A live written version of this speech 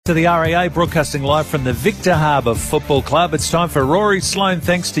To the RAA, broadcasting live from the Victor Harbour Football Club. It's time for Rory Sloane.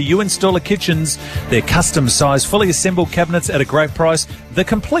 Thanks to You Installer Kitchens, their custom-sized, fully assembled cabinets at a great price. The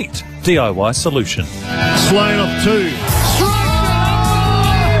complete DIY solution. Sloane off two.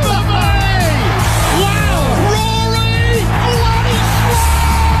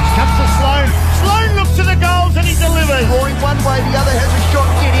 Comes to Sloane. Sloane looks to the goals and he delivers. Rory one way, the other has a shot.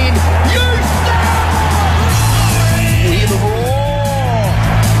 Get in. You start! You hear the roar.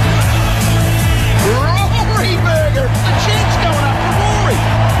 Rory Burger. A chance going up for Rory.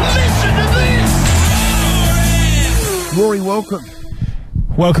 Listen to this. Rory, welcome.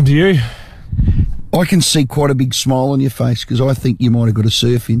 Welcome to you. I can see quite a big smile on your face because I think you might have got a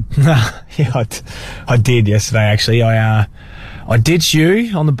surf in. Yeah, I did yesterday, actually. I ditched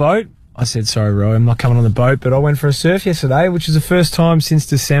you on the boat. I said, sorry, Roy, I'm not coming on the boat, but I went for a surf yesterday, which was the first time since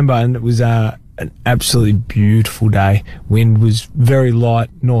December, and it was an absolutely beautiful day. Wind was very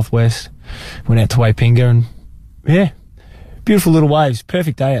light, northwest. Went out to Waipinga, and yeah, beautiful little waves.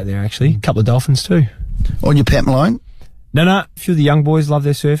 Perfect day out there, actually. A couple of dolphins too. On your Pat Malone? No, a few of the young boys love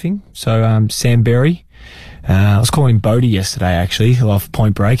their surfing. So Sam Berry, I was calling him Bodie yesterday, actually, off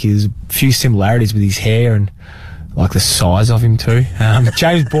Point Break. There's a few similarities with his hair and like the size of him too.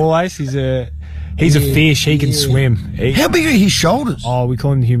 James Borlace, he's a fish. He can swim. How big are his shoulders? Oh, we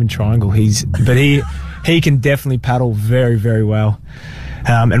call him the human triangle. But he can definitely paddle very, very well.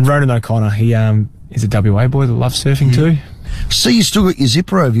 And Ronan O'Connor, he is a WA boy that loves surfing too. See, you still got your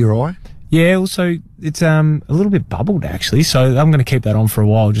zipper over your eye. Yeah, also, it's a little bit bubbled, actually, so I'm going to keep that on for a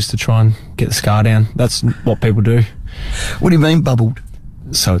while just to try and get the scar down. That's what people do. What do you mean, bubbled?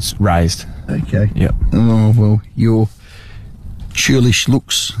 So it's raised. Okay. Yep. Oh, well, your churlish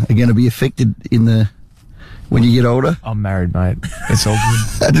looks are going to be affected when you get older. I'm married, mate. It's all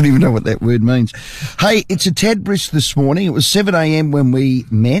good. I don't even know what that word means. Hey, it's a tad brisk this morning. It was 7 a.m. when we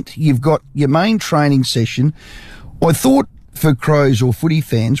met. You've got your main training session. I thought, for Crows or footy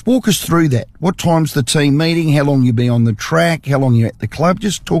fans, walk us through that. What time's the team meeting? How long you be on the track? How long you're at the club?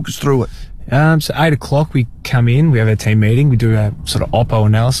 Just talk us through it. So 8 o'clock we come in, we have our team meeting, we do a sort of oppo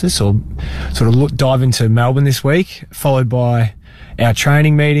analysis or sort of dive into Melbourne this week, followed by our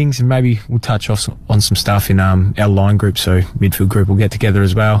training meetings, and maybe we'll touch on some stuff in our line group, so midfield group will get together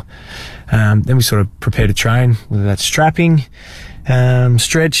as well. Then we sort of prepare to train, whether that's strapping,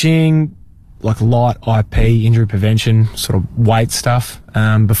 stretching, like light IP, injury prevention, sort of weight stuff,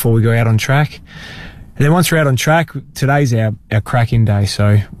 before we go out on track. And then once we're out on track, today's our crack-in day,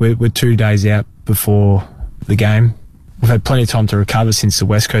 so we're 2 days out before the game. We've had plenty of time to recover since the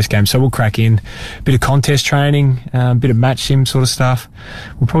West Coast game, so we'll crack in. A bit of contest training, a bit of match sim sort of stuff.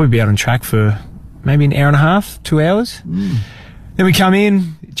 We'll probably be out on track for maybe an hour and a half, 2 hours. Then we come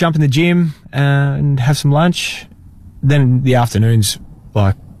in, jump in the gym, and have some lunch. Then the afternoon's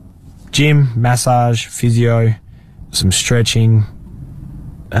like gym, massage, physio, some stretching,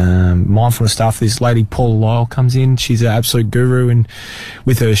 mindfulness stuff. This lady, Paula Lyle, comes in. She's an absolute guru, and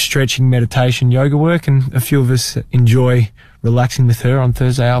with her stretching, meditation, yoga work, and a few of us enjoy relaxing with her on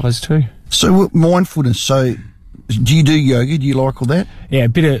Thursday hours too. So mindfulness, so do you do yoga? Do you like all that? Yeah,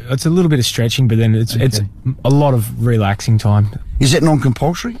 it's a little bit of stretching, but then it's a lot of relaxing time. Is that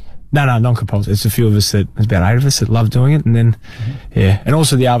non-compulsory? No, non-compulsory. It's a few of us there's about 8 of us that love doing it, and then, yeah, and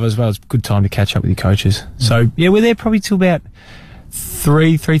also the other as well. It's a good time to catch up with your coaches. So, yeah, we're there probably till about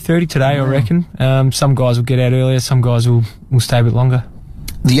 3:30 today, I reckon. Some guys will get out earlier, some guys will stay a bit longer.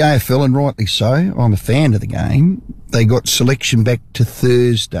 The AFL, and rightly so, I'm a fan of the game. They got selection back to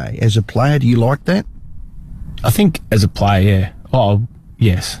Thursday. As a player, do you like that? I think as a player, yeah. Oh,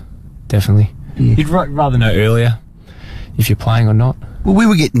 yes, definitely. Yeah. You'd rather know earlier if you're playing or not. Well, we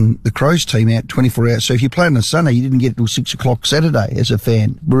were getting the Crows team out 24 hours, so if you played on a Sunday, you didn't get it till 6 o'clock Saturday as a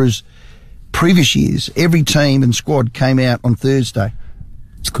fan, whereas previous years, every team and squad came out on Thursday.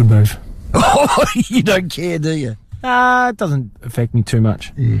 It's a good move. Oh, you don't care, do you? It doesn't affect me too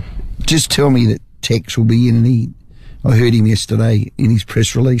much. Yeah. Just tell me that Tex will be in, and I heard him yesterday in his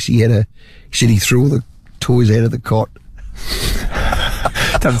press release, he said he threw all the toys out of the cot.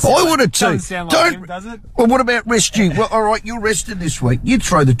 I would have too. Doesn't sound like him, does it? Well, what about rest you? Well, all right, you're rested this week. You'd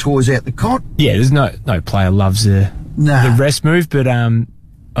throw the toys out the cot. Yeah, there's no player loves the rest move, but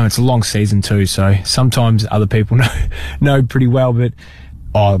it's a long season too, so sometimes other people know pretty well, but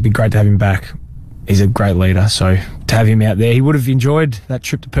it'd be great to have him back. He's a great leader, so to have him out there, he would have enjoyed that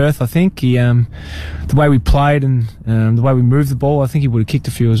trip to Perth, I think. The way we played and the way we moved the ball, I think he would have kicked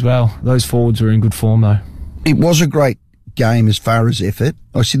a few as well. Those forwards were in good form though. It was a great game as far as effort.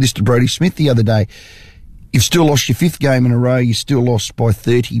 I said this to Brodie Smith the other day. You've still lost your 5th game in a row. You still lost by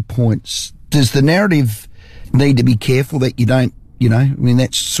 30 points. Does the narrative need to be careful that you don't You know, I mean,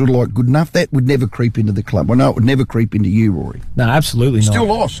 that's sort of like good enough. That would never creep into the club. I know it would never creep into you, Rory. No, absolutely not. Still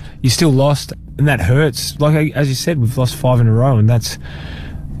lost. You still lost, and that hurts. Like, as you said, we've lost 5 in a row, and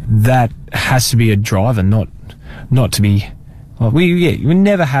that has to be a driver, not to be... Like, we're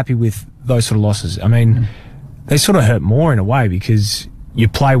never happy with those sort of losses. I mean, they sort of hurt more in a way because you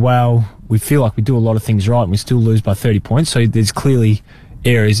play well, we feel like we do a lot of things right, and we still lose by 30 points, so there's clearly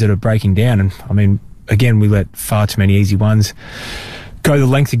areas that are breaking down, and, I mean, again, we let far too many easy ones go the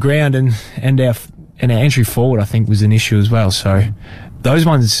length of ground, and our entry forward, I think, was an issue as well. So those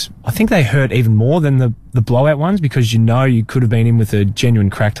ones, I think they hurt even more than the blowout ones, because you could have been in with a genuine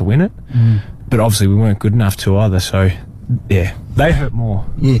crack to win it. But obviously we weren't good enough to either. So, yeah, they hurt more.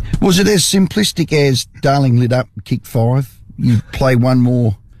 Yeah. Was it as simplistic as Darling lit up and kicked 5? You play one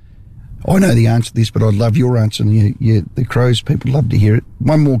more. I know the answer to this, but I'd love your answer. And the Crows people love to hear it.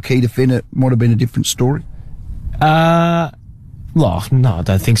 One more key defender might have been a different story. Well, no, I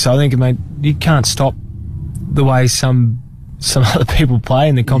don't think so. I think, mate, you can't stop the way some other people play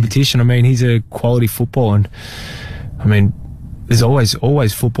in the competition. I mean, he's a quality footballer, and I mean, there's always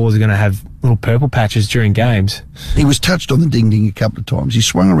footballers are going to have little purple patches during games. He was touched on the ding-ding a couple of times. He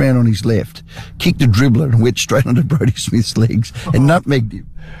swung around on his left, kicked a dribbler and went straight onto Brodie Smith's legs and nutmegged him.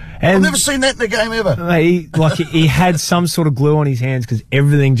 And I've never seen that in a game ever. He had some sort of glue on his hands because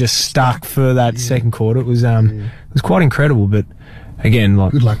everything just stuck for that second quarter. It was quite incredible, but again,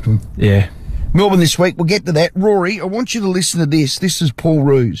 good luck to him. Yeah. Melbourne this week, we'll get to that. Rory, I want you to listen to this. This is Paul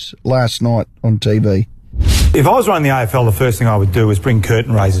Roos last night on TV. If I was running the AFL, the first thing I would do is bring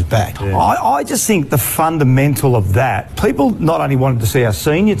curtain raisers back. Yeah. I just think the fundamental of that, people not only wanted to see our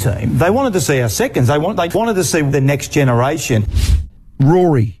senior team, they wanted to see our seconds. They wanted to see the next generation.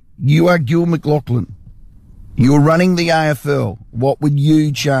 Rory, you are Gil McLachlan. You're running the AFL. What would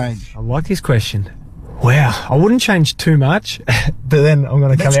you change? I like this question. Wow, I wouldn't change too much, but then I'm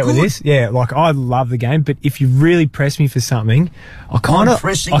going to come out with this. Yeah, like, I love the game, but if you really press me for something, I kind of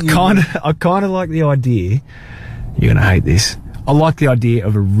like the idea. You're going to hate this. I like the idea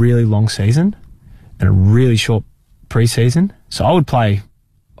of a really long season and a really short pre-season. So I'd play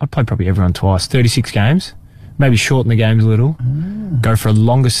probably everyone twice, 36 games, maybe shorten the games a little, go for a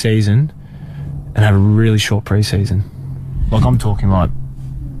longer season, and have a really short pre-season. Like, I'm talking like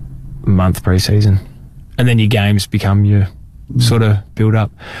a month pre-season. And then your games become your sort of build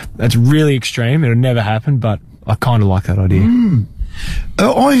up. That's really extreme. It'll never happen, but I kind of like that idea.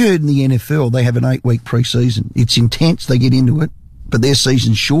 I heard in the NFL they have an 8-week pre-season. It's intense. They get into it, but their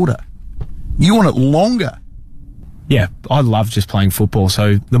season's shorter. You want it longer. Yeah, I love just playing football.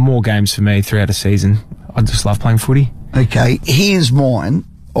 So the more games for me throughout a season, I just love playing footy. Okay, here's mine.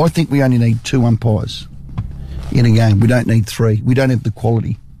 I think we only need 2 umpires in a game. We don't need 3. We don't have the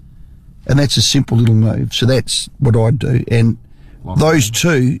quality. And that's a simple little move. So that's what I'd do. And those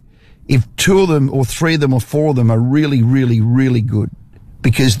 2, if 2 of them or 3 of them or 4 of them are really, really, really good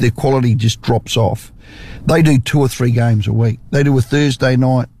because their quality just drops off, they do 2 or 3 games a week. They do a Thursday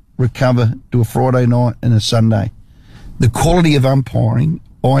night, recover, do a Friday night and a Sunday. The quality of umpiring,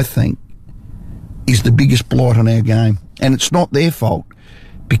 I think, is the biggest blight on our game. And it's not their fault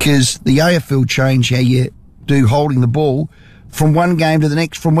because the AFL changed how you do holding the ball from one game to the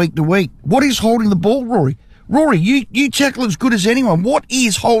next, from week to week. What is holding the ball, Rory? Rory, you tackle as good as anyone. What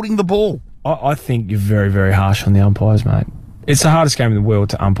is holding the ball? I think you're very, very harsh on the umpires, mate. It's the hardest game in the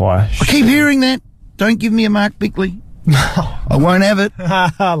world to umpire. I keep hearing that. Don't give me a Mark Bickley. I won't have it.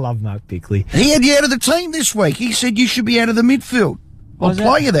 I love Mark Bickley. He had you out of the team this week. He said you should be out of the midfield. I'll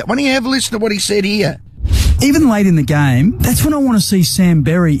play you that. Why don't you have a listen to what he said here? Even late in the game, that's when I want to see Sam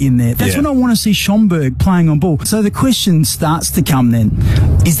Berry in there. That's when I want to see Schomburg playing on ball. So the question starts to come then.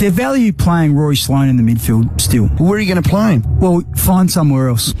 Is there value playing Rory Sloane in the midfield still? Well, where are you going to play him? Well, find somewhere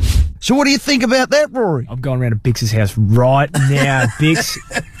else. So what do you think about that, Rory? I'm going around to Bix's house right now. Bix,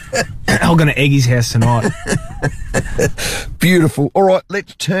 I'm going to egg his house tonight. Beautiful. All right,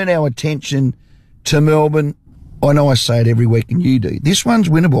 let's turn our attention to Melbourne. I know I say it every week and you do. This one's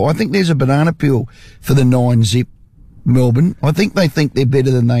winnable. I think there's a banana peel for the 9-zip Melbourne. I think they think they're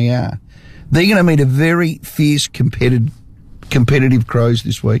better than they are. They're going to meet a very fierce competitive Crows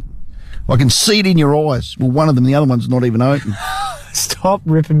this week. I can see it in your eyes. Well, one of them, the other one's not even open. Stop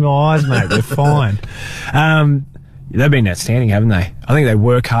ripping my eyes, mate. They're fine. They've been outstanding, haven't they? I think they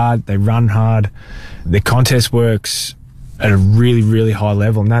work hard. They run hard. Their contest works at a really, really high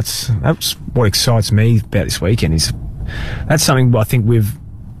level, and that's what excites me about this weekend. That's something I think we've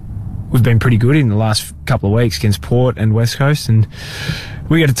been pretty good in the last couple of weeks against Port and West Coast, and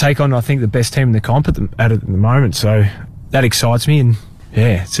we get to take on, I think, the best team in the comp at the moment. So that excites me, and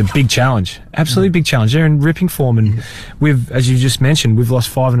Yeah, it's a big challenge. Absolutely big challenge. They're in ripping form, and we've, as you just mentioned, we've lost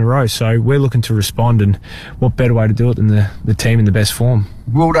 5 in a row. So we're looking to respond, and what better way to do it than the team in the best form?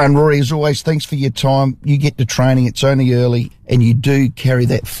 Well done, Rory. As always, thanks for your time. You get to training. It's only early, and you do carry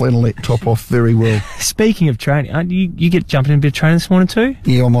that flannelette top off very well. Speaking of training, you get jumping in a bit of training this morning too?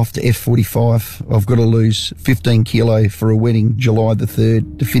 Yeah, I'm off to F45. I've got to lose 15 kilo for a wedding July the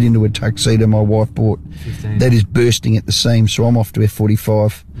 3rd to fit into a tuxedo my wife bought. 15. That is bursting at the seams, so I'm off to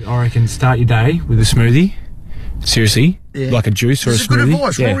F45. I reckon start your day with a smoothie. Seriously, Yeah. like a juice or This a is good smoothie.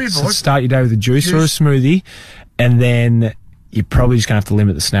 advice, Rory So advice. start your day with a juice or a smoothie, and then you're probably just going to have to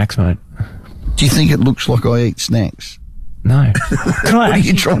limit the snacks, mate. Do you think it looks like I eat snacks? No. Can I What are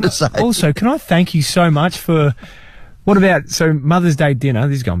you trying to say? Also, can I thank you so much for... What about... So, Mother's Day dinner...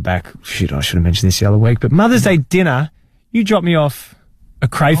 This is going back... Shit, I should have mentioned this the other week. But Mother's Day dinner, you dropped me off a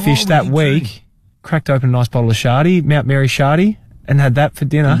crayfish that week. Cracked open a nice bottle of Shardy, Mount Mary Shardy, and had that for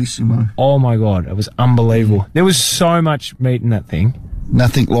dinner. Bellissimo. Oh, my God. It was unbelievable. There was so much meat in that thing.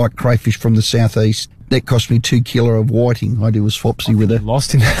 Nothing like crayfish from the southeast. That cost me 2 kilo of whiting. I do a swapsy with it.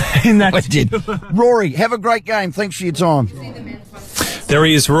 Lost in that. I did. Rory, have a great game. Thanks for your time. There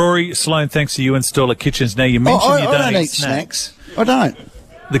he is, Rory Sloane. Thanks to you, Installer Kitchens. Now, you mentioned you don't eat snacks. I don't.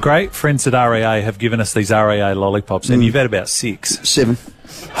 The great friends at RAA have given us these RAA lollipops, and you've had about 6. 7.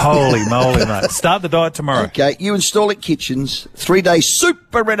 Holy moly, mate. Start the diet tomorrow. Okay, you install it Kitchens. 3-day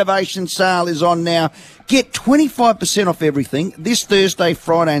super renovation sale is on now. Get 25% off everything this Thursday,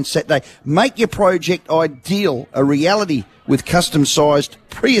 Friday and Saturday. Make your project ideal a reality with custom-sized,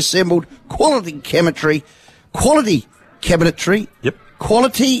 pre-assembled, quality cabinetry. Quality cabinetry. Yep.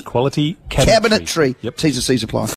 Quality Quality cabinetry. Yep. T's and C's apply.